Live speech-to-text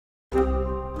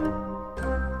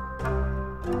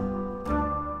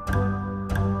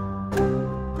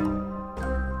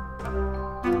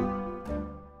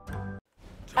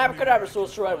Abracadabra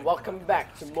Sorcerer, and welcome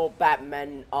back to more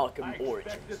Batman Arkham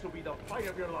Origins. This will be the fight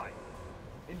of your life.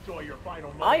 Enjoy your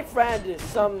final moment. I've read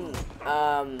some,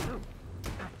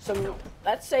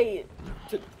 let's say,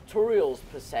 tutorials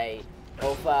per se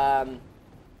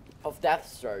of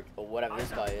Deathstroke or whatever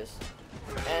this guy is,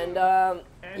 and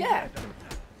yeah.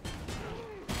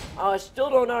 I still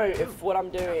don't know if what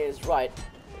I'm doing is right.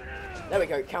 There we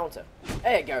go, counter.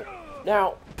 There you go.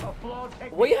 Now,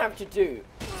 what you have to do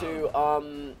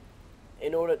to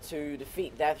in order to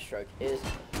defeat Deathstroke is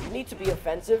you need to be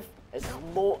offensive as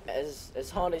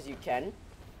hard as you can,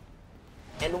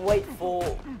 and wait for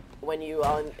when you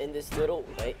are in this little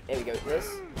wait. There we go.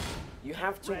 This you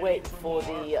have to wait for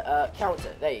the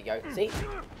counter. There you go. See,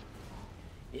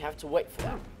 you have to wait for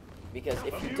that, because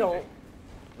if you don't,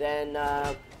 then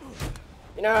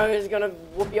you know he's gonna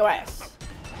whoop your ass.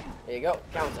 There you go,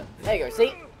 counter. There you go.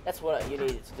 See, that's what you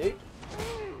needed to do.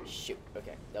 Shoot.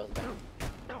 Okay, that was bad.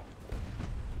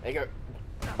 There you go.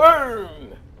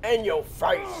 Boom! In your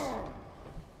face.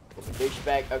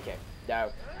 Douchebag. Okay, now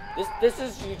this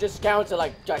is you just counter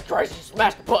like crazy.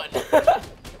 Smash the button.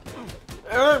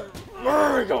 There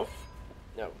we go.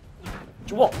 No. What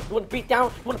you want? You want to beat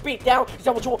down? You want to beat down? Is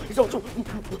that what you want? Is that what you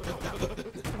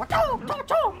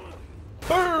want?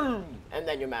 Boom! And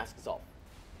then your mask is off.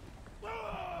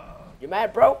 You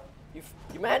mad, bro?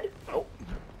 You mad? Oh.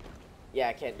 Yeah,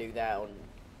 I can't do that on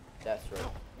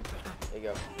Deathstroke. There you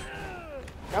go.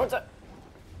 Counter!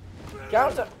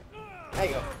 Counter! There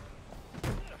you go.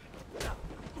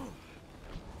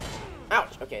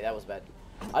 Ouch! Okay, that was bad.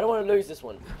 I don't want to lose this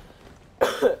one.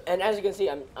 And as you can see,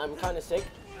 I'm kind of sick.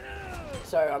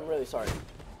 So I'm really sorry.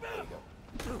 There you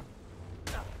go.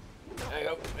 There you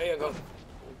go. There you go.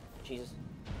 Jesus.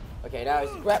 Okay, now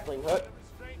it's grappling hook.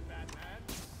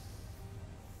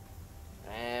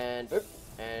 And boop.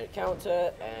 And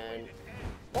counter. And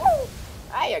woo!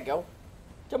 There you go.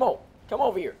 Come on. Come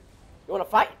over here. You want to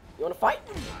fight? You want to fight?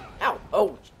 Ow.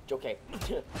 Oh, okay.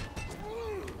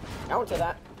 Counter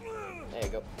that. There you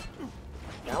go.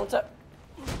 Counter.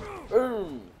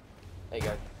 Boom. There you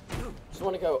go. Just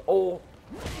want to go. Oh.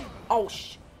 Oh,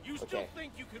 You still okay.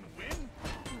 think you can win?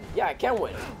 Yeah, I can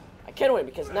win. I can win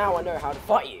because now I know how to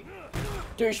fight you.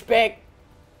 Douchebag.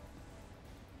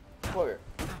 Come over.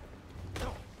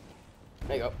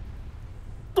 There you go.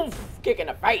 Doof, kick in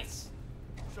the face.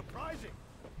 Surprising.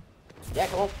 Yeah,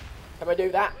 come on. Come and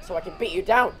do that so I can beat you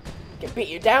down. I can beat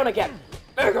you down again.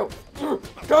 There you go.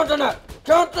 Counter that.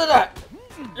 Counter that.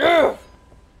 Yeah. What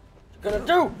you gonna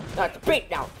do? That's a beat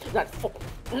down. That's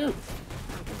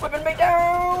whipping me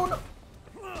down.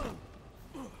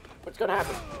 What's gonna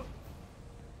happen?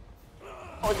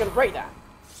 Oh, he's gonna break that.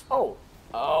 Oh.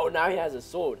 Oh, now he has a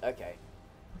sword. Okay.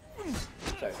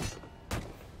 So.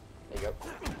 There you go.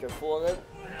 Go full on him.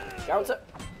 Counter.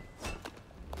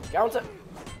 Counter.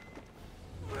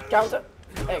 Counter.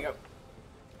 There you go.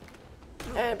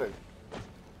 And boom.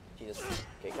 Jesus.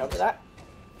 Okay, counter that.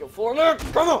 Go full on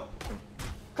him. Come on.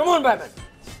 Come on, Batman.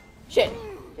 Shit.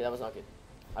 Okay, that was not good.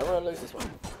 I don't want to lose this one.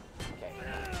 Okay.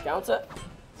 Counter.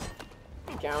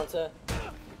 Counter.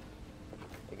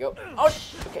 There you go. Oh,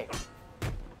 okay.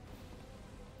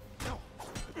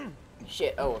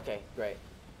 Shit. Oh, okay. Great.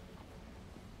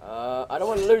 I don't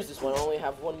want to lose this one. I only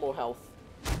have one more health.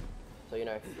 So, you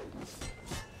know.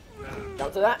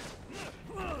 Counter that.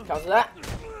 Counter that.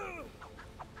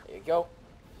 There you go.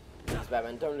 Please,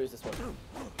 Batman, don't lose this one.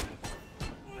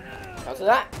 Counter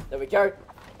that. There we go.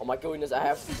 Oh my goodness, I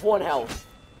have one health.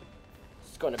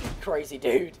 It's gonna be crazy,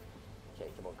 dude. Okay,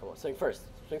 come on, come on. Swing first.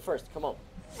 Swing first. Come on.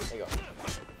 There you go.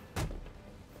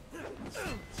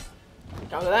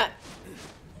 Counter that.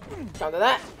 Counter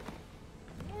that.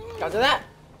 Counter that.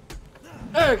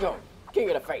 There we go. Kick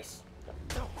in the face.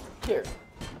 Here.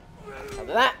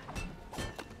 Counter that.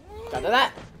 Counter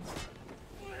that.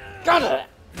 Counter that.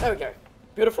 There we go.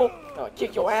 Beautiful. Oh,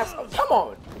 kick your ass. Oh, come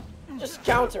on. Just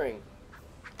countering.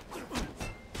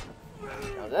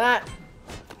 Counter that.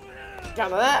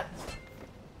 Counter that.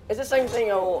 It's the same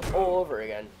thing all over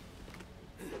again.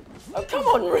 Oh, come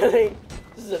on, really?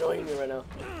 This is annoying me right now.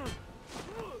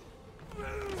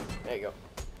 There you go.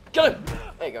 Kill him!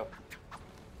 There you go.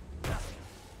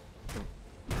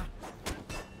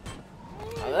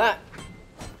 Counter that.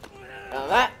 Counter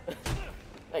that.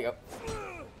 There you go.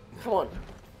 Come on.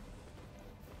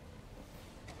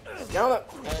 Counter.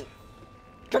 And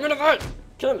come in the front.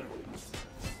 Kill him.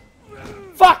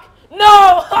 Fuck!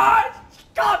 No!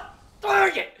 God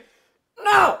dang it!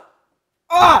 No!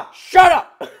 Ah! Shut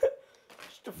up!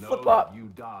 Just to flip up.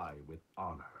 You die with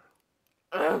honor,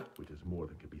 which is more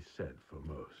than can be said for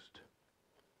most.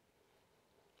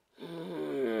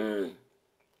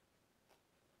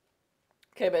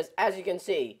 Okay, but as you can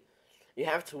see, you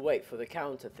have to wait for the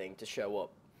counter thing to show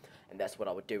up. And that's what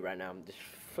I would do right now. I'm this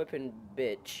flipping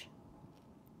bitch.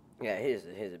 Yeah, here's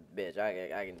a bitch.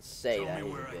 I can say that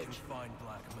he's a bitch.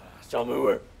 Tell me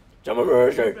where. Tell me where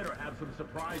is You it? better have some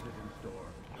surprises in store.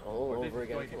 All over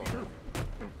again. Come on.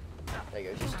 There you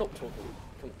go. Just stop talking.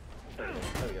 Come on.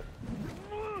 There we go.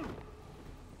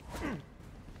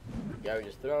 Go,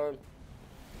 just throw him.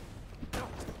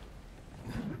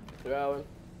 Throw him.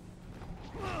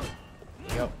 There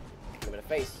you go. Give him in the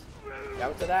face.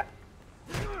 Down to that.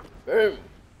 Boom.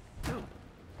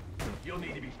 You'll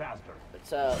need to be faster.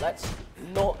 But let's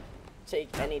not take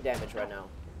any damage right now.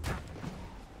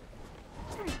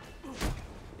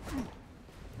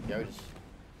 Go, just.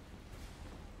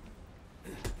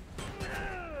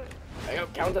 There you go.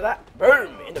 Counter that.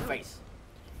 Boom! In the face.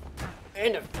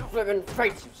 In the flippin'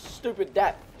 face, you stupid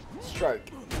death stroke.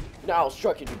 Now I'll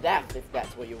stroke you to death if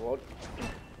that's what you want.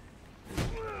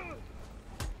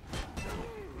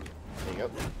 There you go.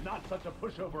 Not such a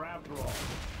pushover after all.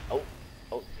 Oh,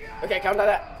 oh. Okay, counter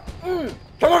that.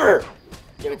 Come over!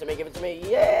 Give it to me, give it to me.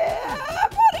 Yeah,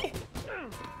 buddy!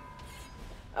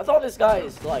 I thought this guy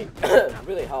is, like,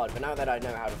 really hard, but now that I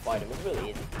know how to fight him, it's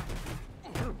really easy.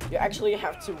 You actually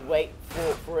have to wait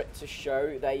for it to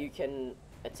show that you can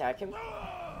attack him.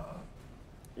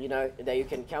 You know, that you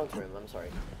can counter him, I'm sorry.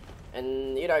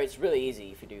 And, you know, it's really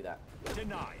easy if you do that.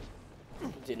 Denied.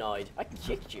 Denied. I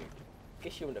kicked you.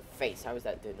 Kicked you in the face. How is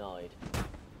that denied?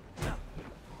 There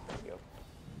you go.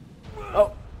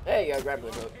 Oh, there you go,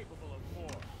 grappling hook.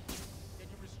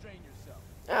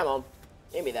 Come on.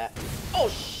 Give me that. Oh,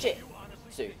 shit.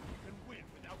 Two.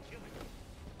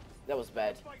 That was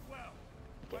bad.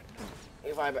 Okay.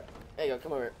 If I... There you go,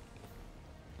 come over.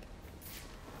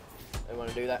 I want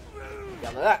to do that.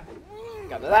 Come to that.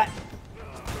 Come to that.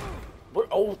 What?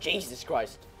 Oh, Jesus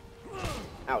Christ.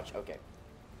 Ouch, okay.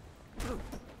 There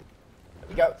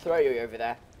we go, throw you over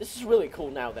there. This is really cool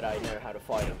now that I know how to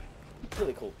fight him. It's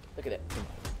really cool. Look at it.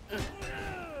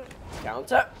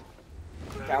 Counter.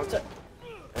 Counter.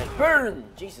 And boom!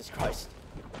 Jesus Christ.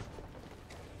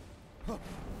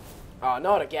 Oh,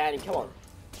 not again. Come on.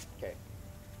 Okay.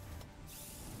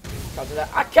 Counter that.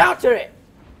 I counter it!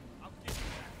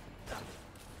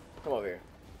 Come over here.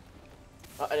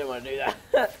 Oh, I didn't want to do that.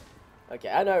 Okay,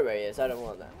 I know where he is. I don't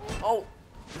want that. Oh!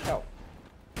 Hell.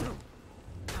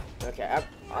 Okay,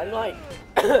 I'm like...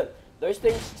 those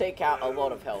things take out a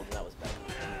lot of health, and that was bad.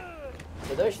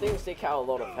 So those things take out a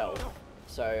lot of health.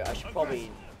 So I should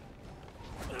probably...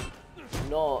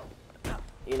 not,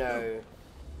 you know,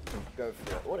 go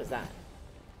for it. What is that?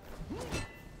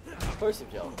 Explosive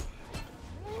gel.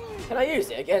 Can I use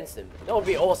it against him? That would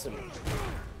be awesome.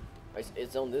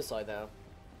 It's on this side now.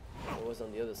 It was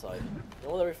on the other side. I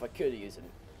wonder if I could use him.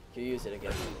 Could use it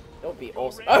against him. That would be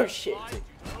awesome. Oh shit!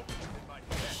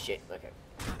 Shit. Okay.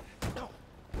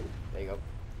 There you go.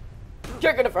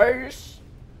 Kick in the face.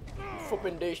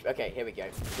 Flipping douche. Okay, here we go.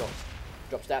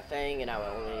 Drops that thing, and now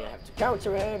I only have to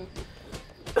counter him.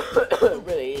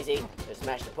 Really easy. Just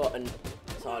smash the button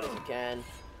as hard as you can.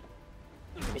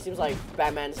 It seems like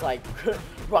Batman's like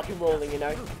rock and rolling, you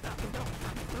know.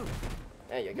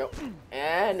 There you go.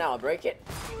 And now I'll break it.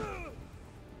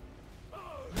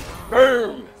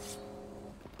 Boom!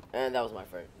 And that was my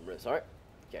phone. I'm really sorry.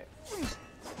 Okay.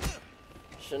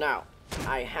 So now,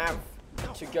 I have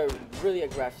to go really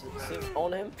aggressive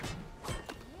on him.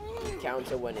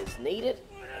 Counter when it's needed.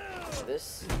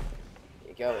 This. Here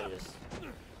you go, and just...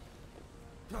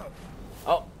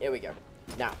 Oh, here we go.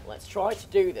 Now, let's try to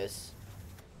do this.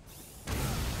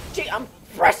 Gee, I'm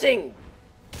pressing!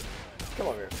 Come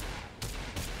over here.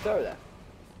 Throw that.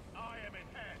 I am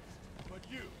enhanced, but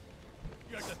you're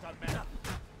just a man.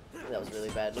 That was really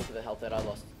bad. Look at the health that I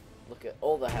lost. Look at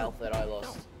all the health that I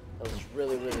lost. That was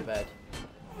really, really bad.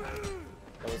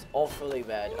 That was awfully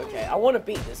bad. Okay, I want to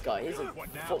beat this guy. He's a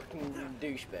fucking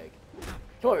douchebag.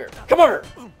 Come over here. Come over!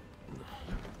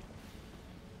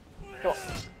 Come on.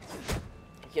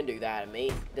 You can do that to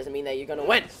me. Doesn't mean that you're gonna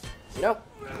win. You know?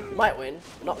 You might win,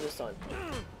 but not this time.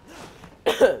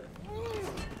 There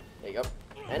you go.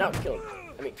 And now kill him.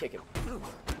 I mean, kick him.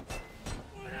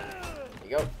 There you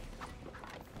go.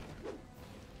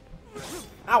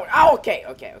 Ow, ow, okay.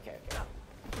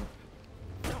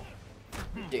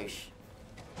 Douche.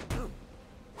 There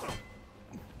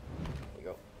you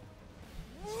go.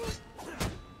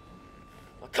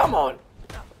 Oh, come on!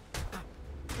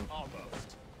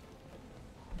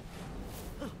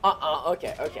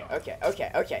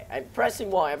 Okay. I'm pressing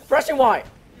Y.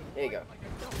 There you go.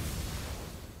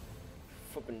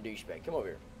 Flippin' douchebag. Come over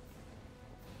here.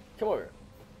 Come over here.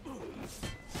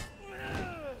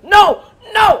 No!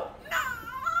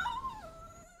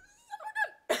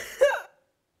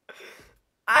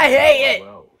 I hate it!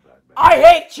 Well, Batman, I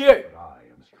hate you! but I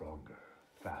am stronger,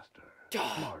 faster,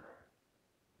 smarter.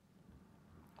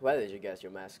 Where did you get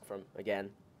your mask from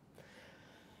again?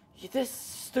 This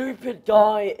stupid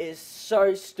guy is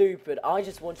so stupid. I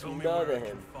just want to murder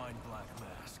him. Find Black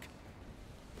Mask.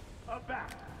 A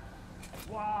bat.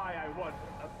 Why, I wonder,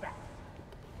 a bat.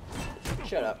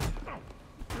 Shut up.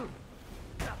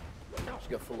 Just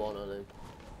go full on him.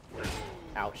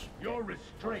 Ouch. Your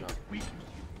restraint weakens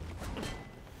you.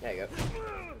 There you go.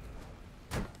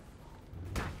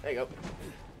 There you go.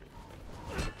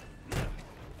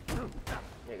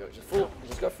 There you go.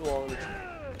 Just go full on.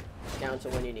 Counter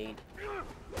when you need.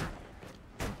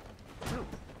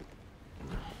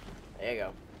 There you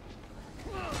go.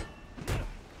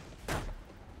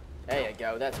 There you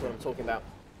go. That's what I'm talking about.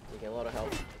 Taking a lot of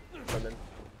health from him.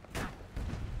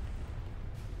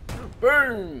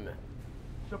 Boom!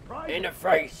 Surprise! In the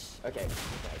face! Okay,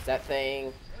 there's that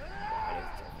thing. I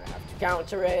have to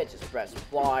counter it. Just press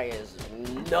Y is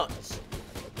nuts.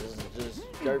 Just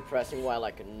go pressing Y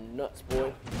like a nuts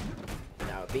boy.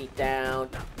 Now a beat down.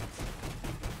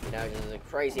 You know, just a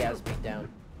crazy ass beat down.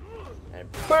 And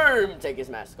boom! Take his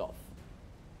mask off.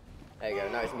 There you go,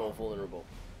 now he's more vulnerable.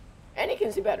 And he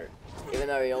can see better, even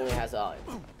though he only has eyes.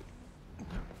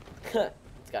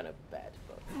 It's kind of bad,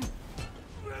 but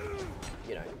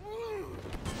you know.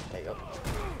 There you go.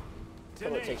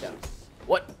 Combo takedown.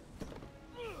 What?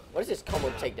 What is this combo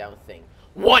takedown thing?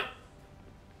 What?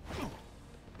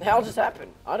 The hell just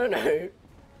happened? I don't know.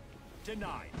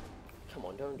 Denied. Come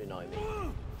on, don't deny me.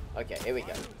 Okay, here we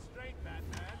go.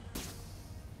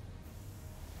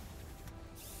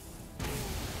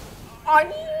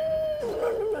 Come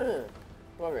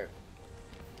over here.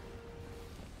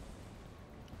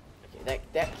 Okay,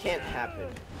 that can't happen.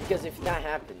 Because if that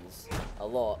happens a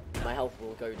lot, my health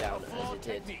will go down as it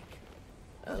did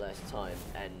last time.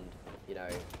 And, you know,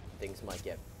 things might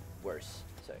get worse.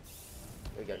 So,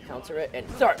 here we go. Counter it and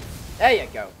start. There you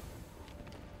go.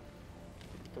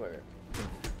 Come over here.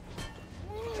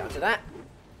 Counter that.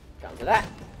 Counter that.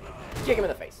 Kick him in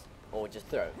the face. Or just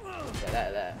throw.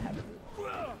 Yeah, that happened.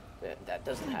 Yeah, that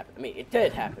doesn't happen. I mean, it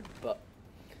did happen, but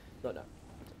no.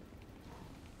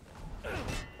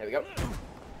 There we go.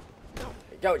 There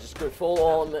we go. Just go full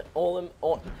on him.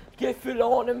 Get full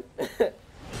on him.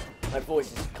 My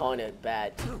voice is kind of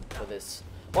bad for this.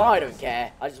 Well, I don't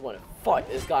care. I just want to fight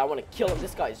this guy. I want to kill him.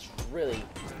 This guy is really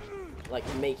like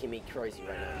making me crazy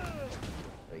right now.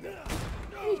 There we go.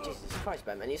 Oh, Jesus Christ,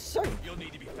 Batman! You're so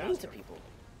mean to people.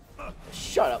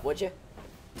 Shut up, would you?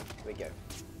 Here we go.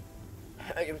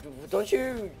 Don't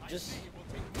you just...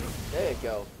 There you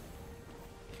go.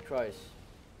 Christ.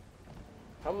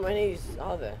 How many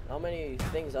are there? How many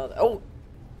things are there? Oh!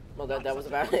 Well, that was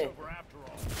about it.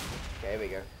 Okay, here we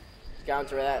go.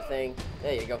 Counter that thing.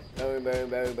 There you go. Boom, boom,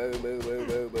 boom, boom, boom, boom,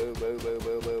 boom, boom, boom, boom, boom,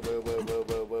 boom, boom, boom, boom,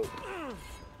 boom, boom.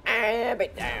 And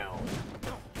beat down.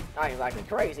 I'm like a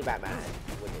crazy Batman.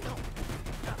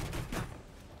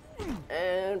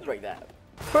 And break that.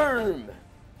 Boom!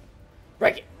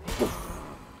 Break it!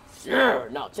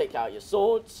 Now take out your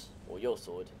swords. Or your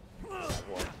sword.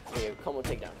 Here, come on,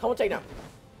 take down. Come on, take down.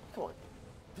 Come on.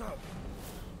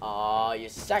 Aw, you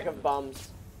sack of bums.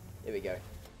 Here we go.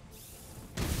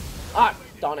 Ah,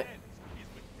 darn it.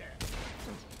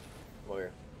 Come over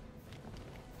here.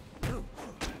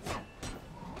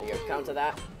 There you go. Counter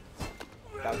that.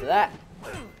 Counter that.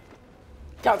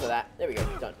 Counter that. There we go.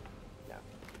 Done.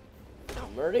 Now,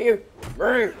 murder you.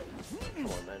 Murder you. Come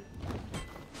on, man.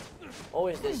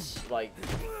 Always this, like,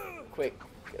 quick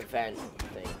event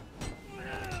thing.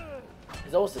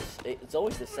 It's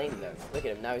always the same, though. Look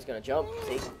at him. Now he's going to jump.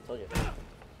 See? Told you.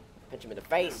 Pinch him in the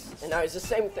face. And now it's the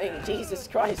same thing. Jesus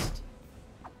Christ.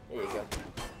 There you go.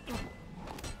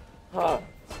 Oh.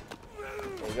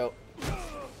 There you go.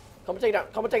 Come and take it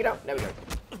out. Come and take it out. There we go.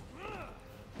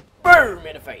 Boom!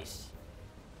 In the face.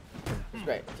 It's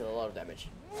great. Did a lot of damage.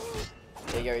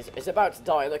 There you go. It's about to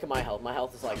die. Look at my health. My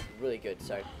health is, like, really good,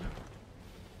 so...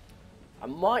 I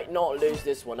might not lose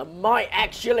this one. I might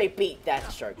actually beat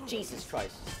Deathstroke. Jesus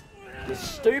Christ. This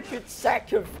stupid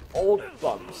sack of old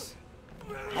bums.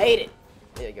 Hate it.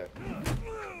 There you go.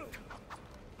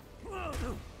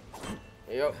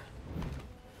 There you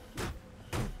go.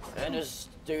 And just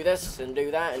do this and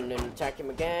do that and then attack him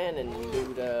again and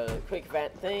do the quick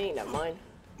event thing. Never mind.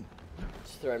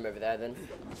 Just throw him over there then.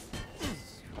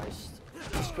 Jesus Christ.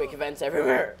 Just quick events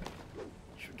everywhere.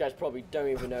 You guys probably don't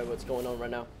even know what's going on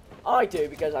right now. I do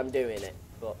because I'm doing it,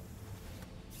 but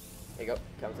there you go.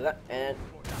 Come to that and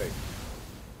boom.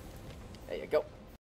 There you go.